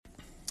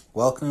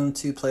Welcome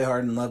to Play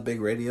Hard and Love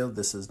Big Radio.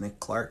 This is Nick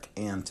Clark,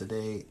 and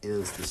today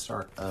is the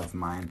start of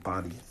Mind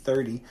Body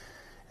 30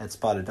 at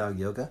Spotted Dog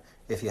Yoga.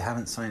 If you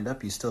haven't signed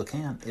up, you still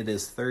can. It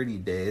is 30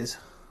 days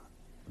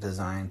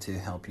designed to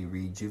help you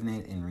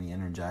rejuvenate and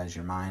re-energize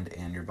your mind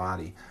and your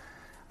body.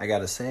 I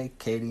gotta say,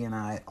 Katie and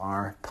I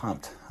are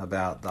pumped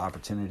about the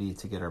opportunity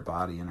to get our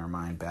body and our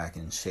mind back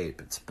in shape.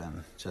 It's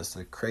been just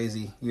a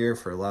crazy year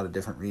for a lot of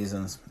different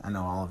reasons. I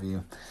know all of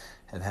you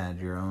have had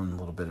your own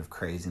little bit of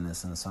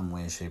craziness in some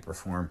way, shape, or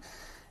form.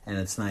 And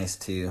it's nice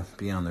to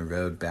be on the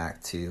road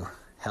back to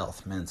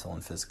health, mental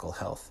and physical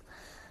health.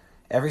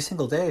 Every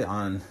single day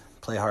on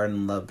Play Hard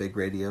and Love Big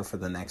Radio for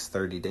the next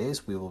 30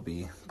 days, we will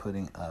be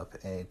putting up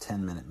a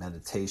 10-minute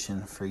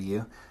meditation for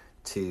you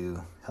to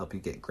help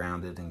you get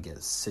grounded and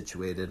get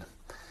situated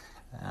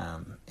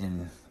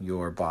in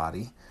your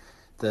body.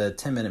 The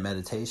 10-minute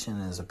meditation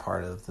is a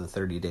part of the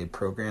 30-day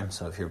program.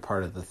 So if you're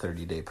part of the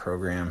 30-day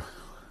program,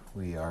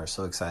 we are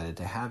so excited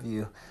to have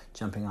you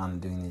jumping on and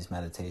doing these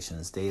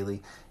meditations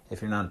daily. If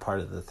you're not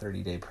part of the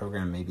 30-day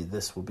program, maybe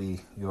this will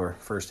be your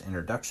first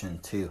introduction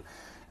to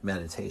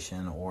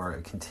meditation or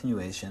a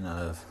continuation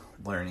of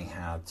learning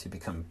how to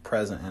become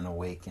present and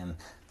awaken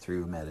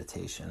through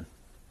meditation.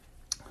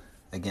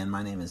 Again,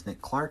 my name is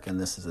Nick Clark, and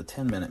this is a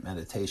 10-minute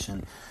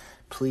meditation.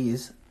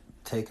 Please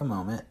take a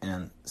moment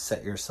and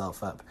set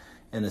yourself up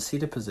in a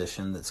seated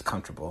position that's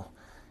comfortable.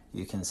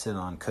 You can sit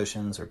on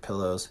cushions or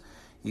pillows.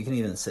 You can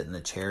even sit in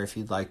a chair if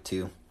you'd like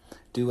to.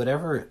 Do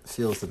whatever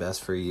feels the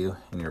best for you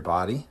and your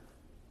body.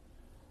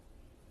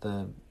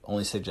 The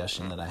only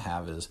suggestion that I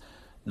have is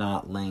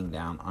not laying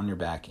down on your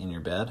back in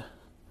your bed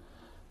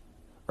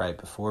right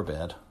before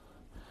bed.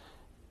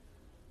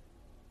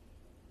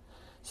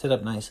 Sit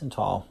up nice and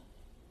tall.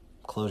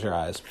 Close your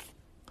eyes.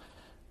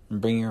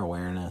 And bring your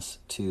awareness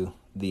to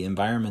the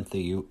environment that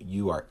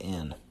you are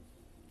in.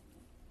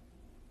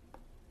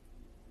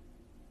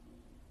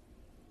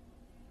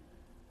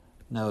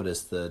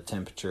 Notice the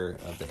temperature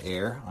of the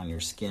air on your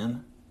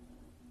skin.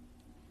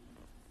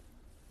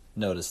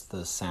 Notice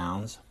the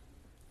sounds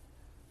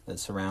that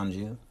surround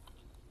you.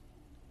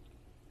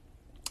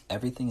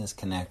 Everything is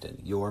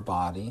connected. Your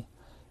body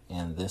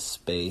and this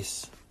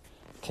space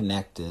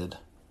connected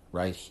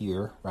right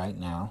here, right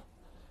now.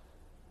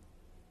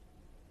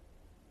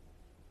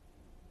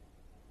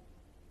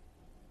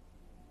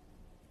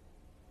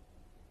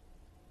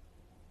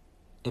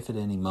 If at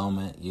any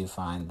moment you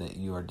find that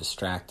you are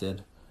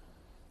distracted,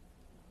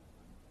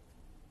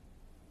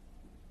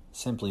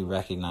 simply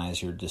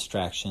recognize your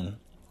distraction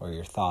or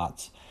your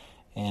thoughts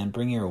and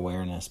bring your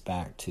awareness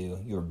back to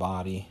your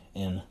body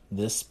in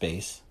this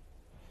space.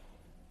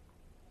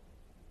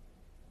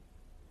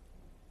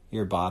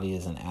 Your body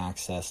is an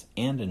access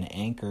and an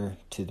anchor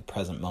to the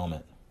present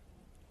moment.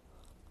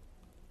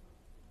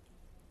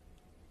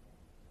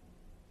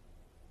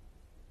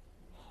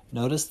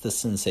 Notice the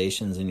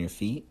sensations in your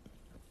feet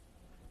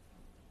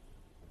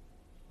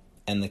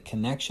and the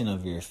connection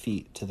of your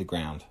feet to the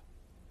ground.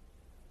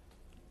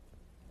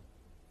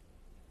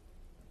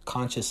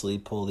 Consciously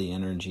pull the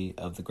energy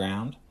of the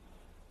ground,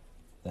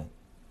 the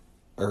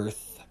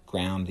earth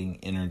grounding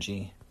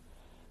energy,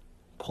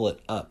 pull it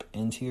up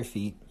into your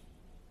feet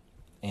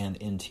and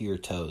into your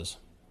toes.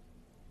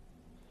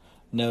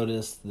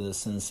 Notice the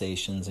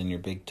sensations in your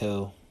big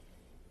toe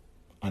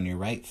on your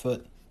right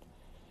foot,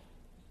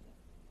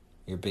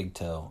 your big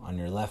toe on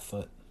your left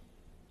foot,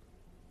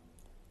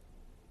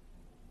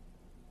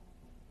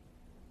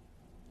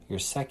 your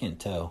second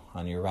toe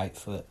on your right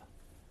foot,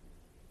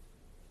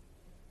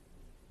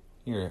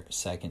 your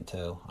second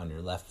toe on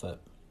your left foot,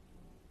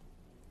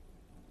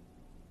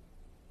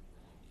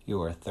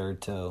 your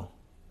third toe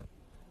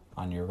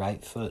on your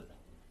right foot,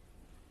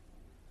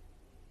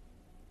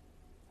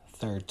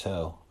 third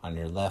toe on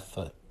your left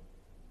foot,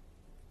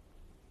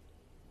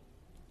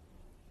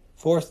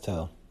 fourth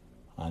toe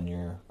on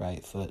your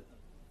right foot,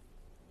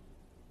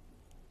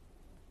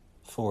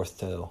 fourth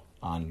toe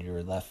on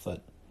your left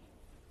foot,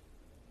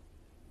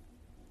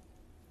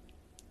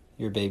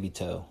 your baby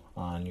toe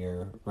on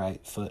your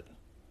right foot,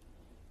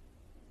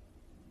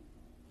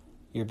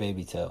 your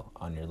baby toe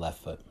on your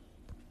left foot.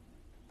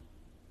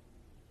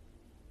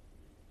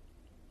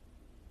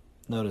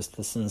 Notice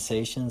the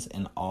sensations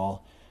in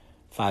all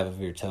 5 of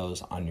your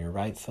toes on your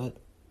right foot.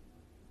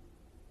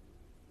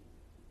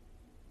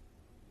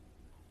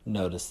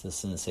 Notice the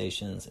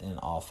sensations in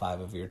all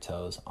 5 of your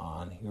toes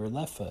on your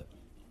left foot.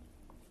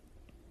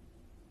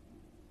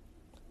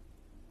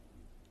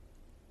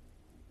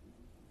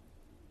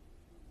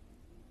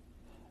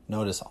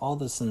 Notice all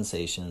the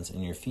sensations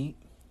in your feet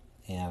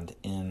and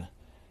in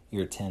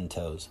your 10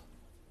 toes.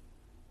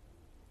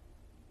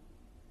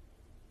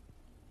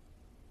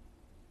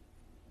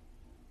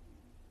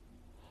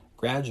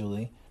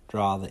 Gradually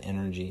draw the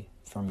energy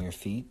from your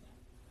feet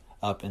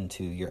up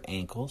into your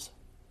ankles,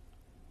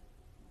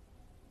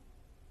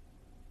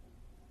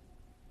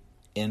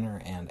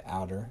 inner and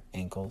outer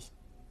ankles,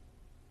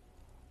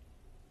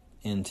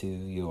 into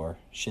your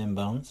shin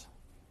bones,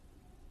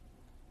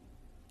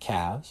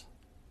 calves,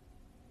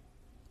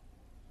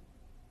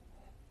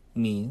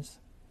 knees,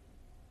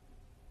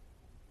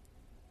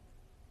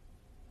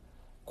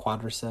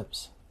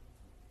 quadriceps,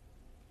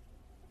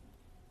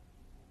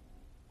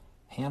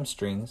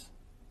 hamstrings,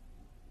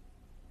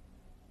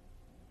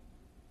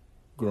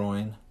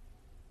 groin,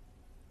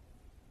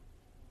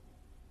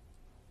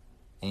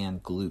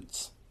 and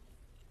glutes.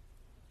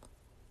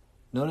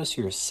 Notice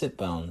your sit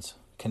bones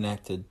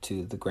connected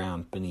to the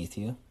ground beneath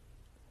you,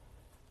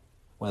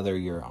 whether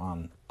you're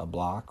on a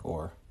block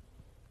or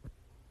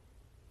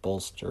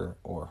bolster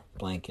or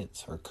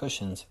blankets or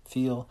cushions.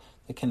 Feel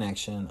the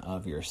connection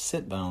of your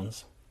sit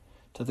bones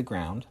to the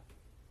ground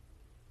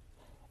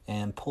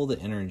and pull the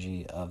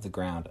energy of the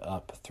ground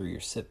up through your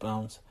sit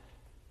bones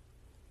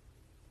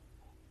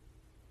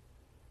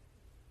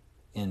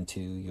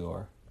into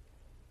your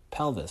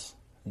pelvis,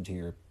 into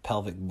your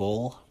pelvic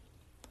bowl.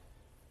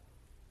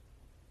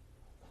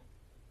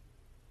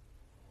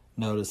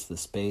 Notice the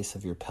space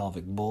of your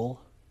pelvic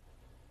bowl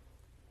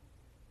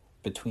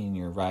between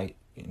your right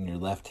and your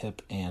left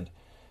hip and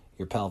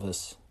your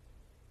pelvis.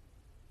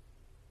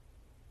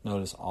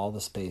 Notice all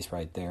the space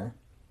right there.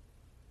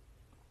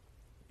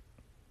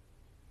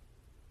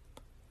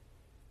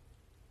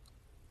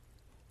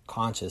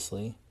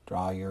 Consciously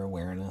draw your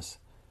awareness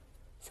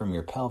from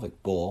your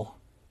pelvic bowl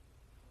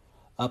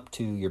up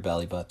to your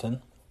belly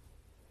button.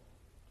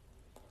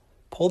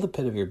 Pull the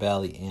pit of your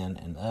belly in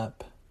and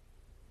up.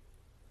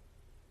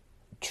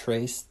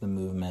 Trace the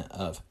movement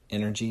of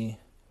energy,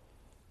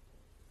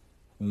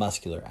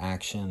 muscular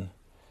action,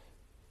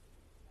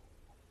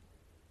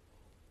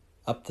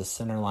 up the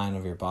center line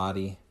of your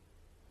body,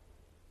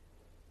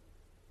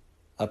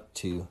 up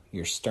to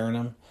your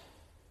sternum,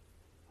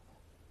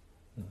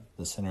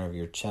 the center of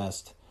your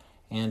chest,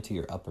 and to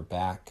your upper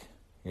back,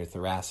 your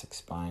thoracic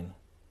spine.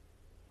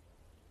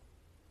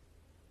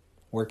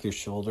 Work your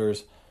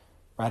shoulders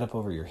right up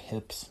over your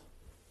hips.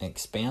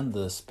 Expand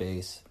the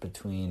space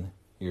between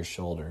your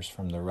shoulders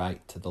from the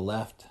right to the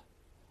left,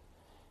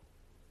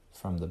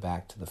 from the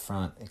back to the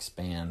front.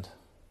 Expand.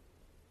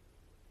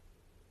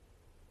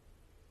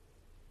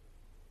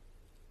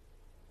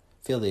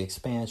 Feel the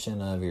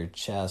expansion of your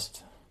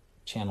chest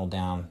channel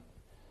down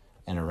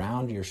and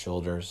around your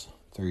shoulders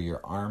through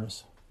your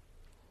arms,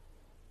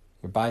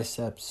 your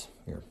biceps,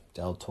 your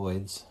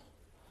deltoids,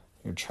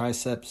 your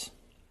triceps,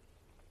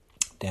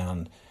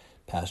 down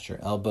past your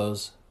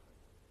elbows,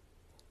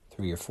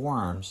 through your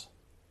forearms,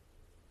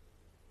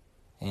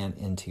 and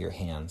into your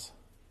hands.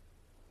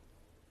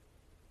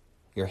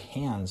 Your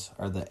hands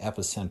are the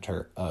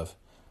epicenter of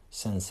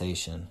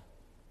sensation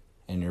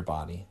in your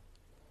body.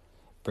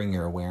 Bring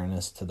your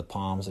awareness to the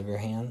palms of your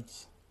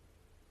hands.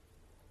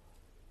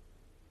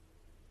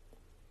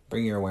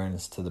 Bring your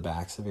awareness to the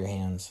backs of your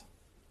hands.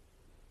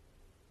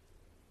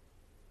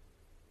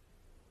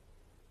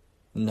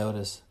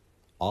 Notice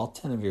all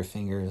 10 of your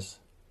fingers,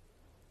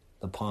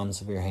 the palms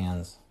of your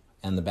hands,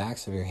 and the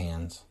backs of your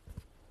hands.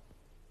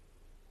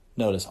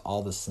 Notice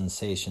all the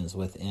sensations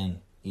within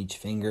each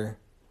finger,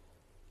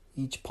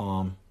 each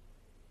palm,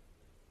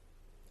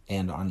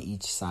 and on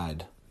each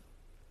side.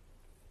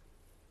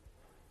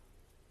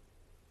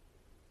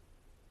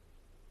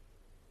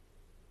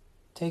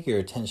 Take your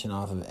attention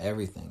off of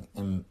everything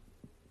and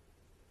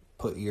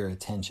put your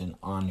attention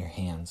on your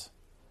hands.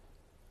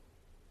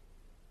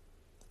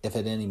 If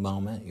at any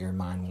moment your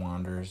mind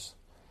wanders,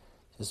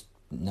 just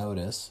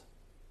notice.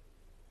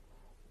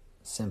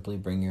 Simply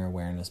bring your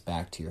awareness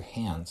back to your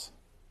hands,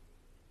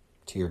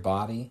 to your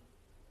body,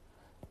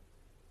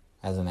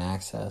 as an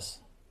access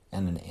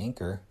and an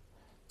anchor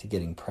to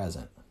getting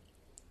present.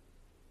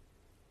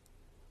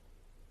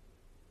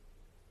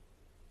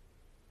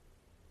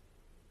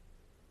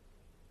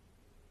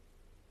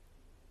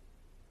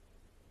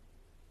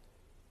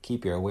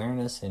 Keep your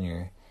awareness in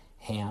your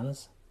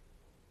hands.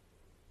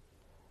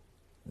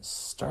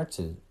 Start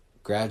to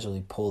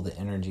gradually pull the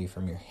energy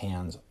from your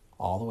hands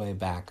all the way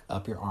back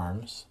up your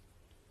arms,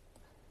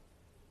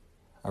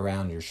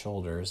 around your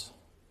shoulders,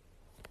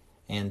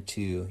 and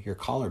to your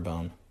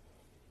collarbone.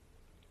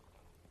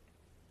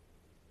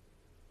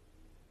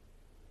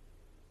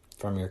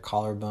 From your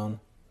collarbone,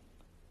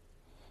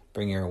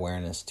 bring your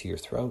awareness to your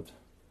throat,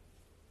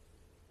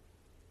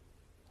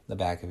 the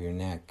back of your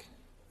neck,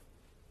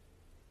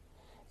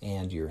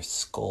 and your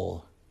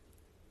skull.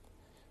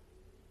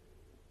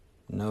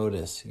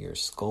 Notice your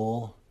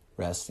skull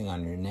resting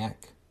on your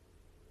neck.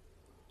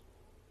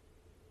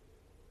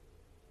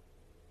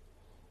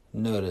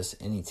 Notice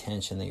any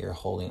tension that you're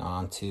holding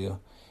on to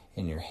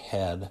in your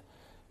head,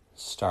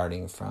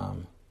 starting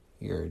from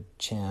your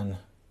chin,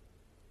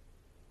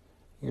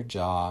 your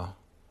jaw,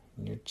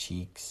 your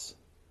cheeks,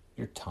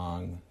 your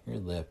tongue, your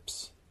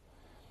lips.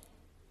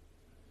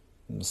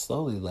 And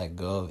slowly let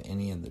go of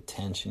any of the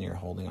tension you're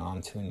holding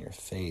on to in your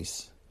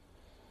face,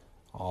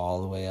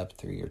 all the way up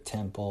through your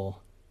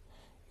temple,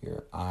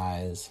 your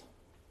eyes,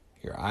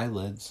 your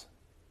eyelids,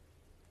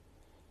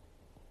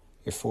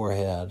 your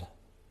forehead,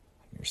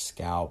 your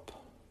scalp,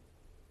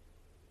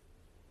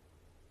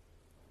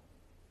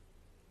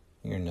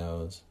 your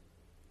nose.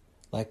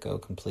 Let go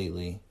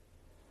completely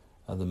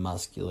of the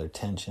muscular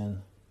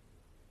tension.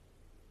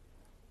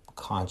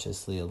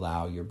 Consciously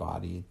allow your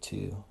body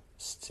to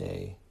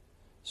stay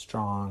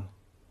strong,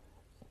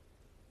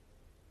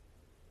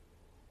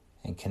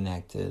 and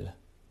connected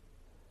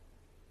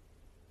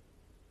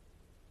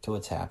to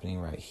what's happening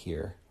right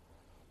here.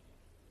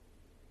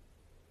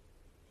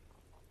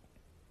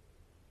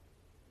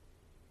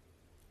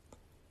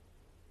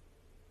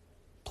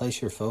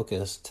 Place your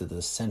focus to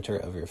the center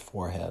of your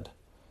forehead,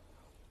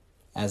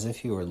 as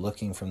if you were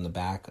looking from the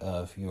back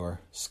of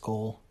your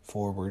skull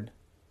forward.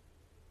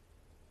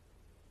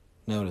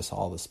 Notice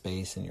all the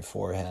space in your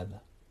forehead.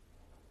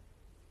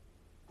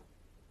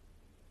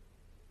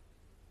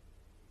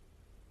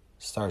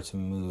 Start to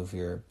move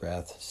your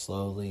breath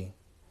slowly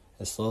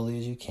as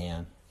you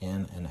can,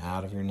 in and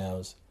out of your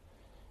nose.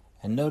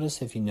 And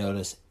notice if you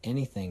notice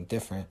anything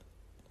different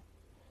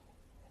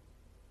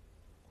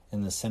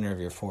in the center of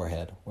your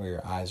forehead where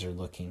your eyes are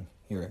looking,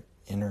 your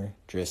inner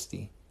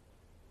drishti.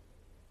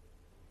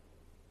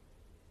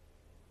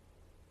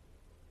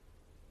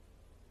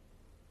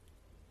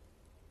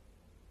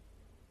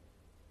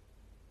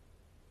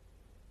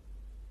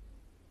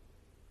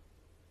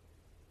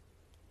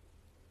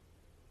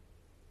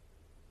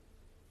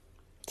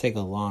 Take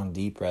a long,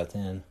 deep breath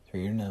in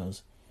through your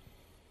nose.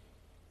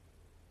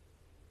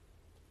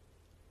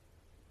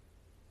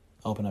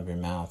 Open up your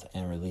mouth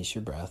and release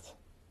your breath.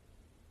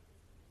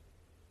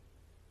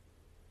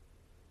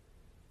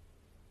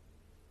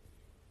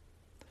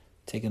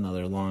 Take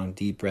another long,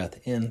 deep breath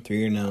in through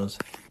your nose.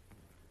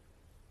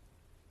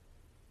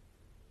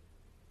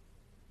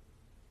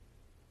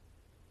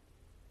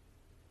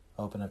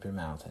 Open up your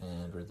mouth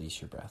and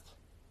release your breath.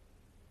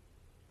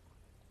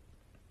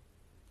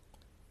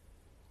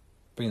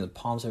 Bring the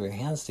palms of your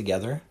hands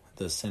together at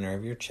the center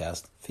of your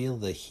chest. Feel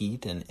the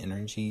heat and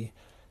energy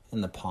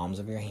in the palms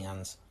of your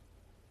hands.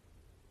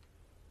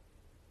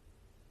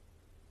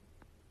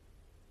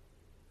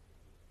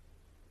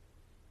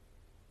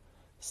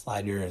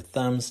 Slide your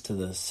thumbs to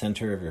the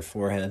center of your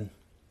forehead.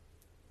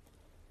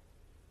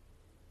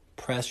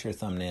 Press your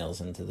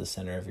thumbnails into the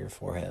center of your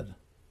forehead.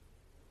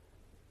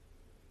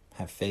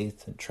 Have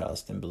faith and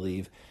trust and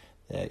believe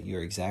that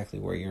you're exactly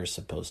where you're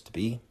supposed to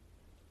be.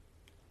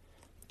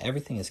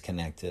 Everything is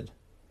connected.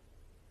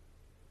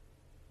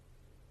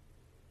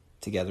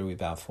 Together we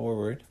bow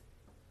forward.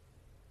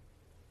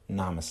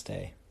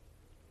 Namaste.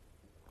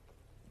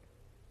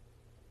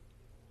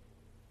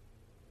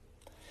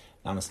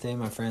 Namaste,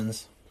 my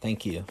friends.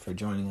 Thank you for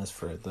joining us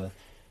for the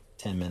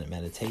 10-minute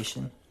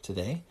meditation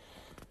today.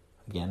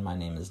 Again, my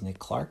name is Nick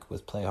Clark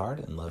with Play Hard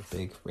and Love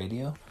Big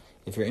Radio.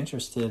 If you're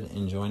interested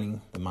in joining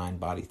the Mind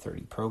Body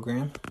 30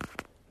 program,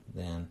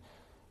 then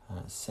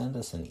send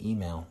us an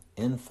email,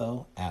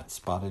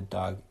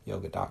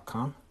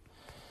 info@spotteddogyoga.com.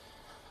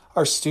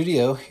 Our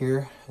studio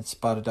here at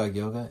Spotted Dog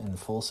Yoga in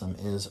Folsom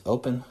is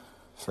open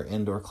for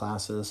indoor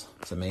classes.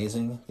 It's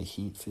amazing. The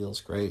heat feels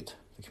great.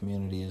 The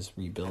community is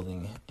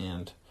rebuilding,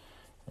 and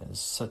it's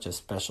such a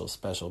special,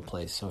 special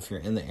place. So if you're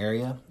in the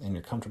area and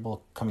you're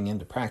comfortable coming in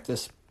to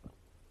practice,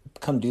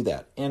 come do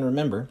that. And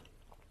remember,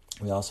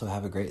 we also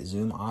have a great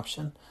Zoom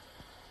option,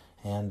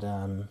 and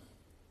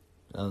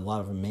a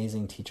lot of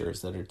amazing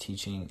teachers that are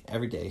teaching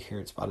every day here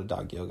at Spotted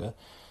Dog Yoga,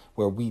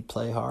 where we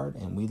play hard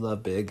and we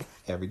love big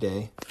every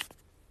day.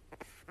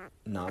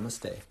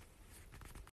 Namaste.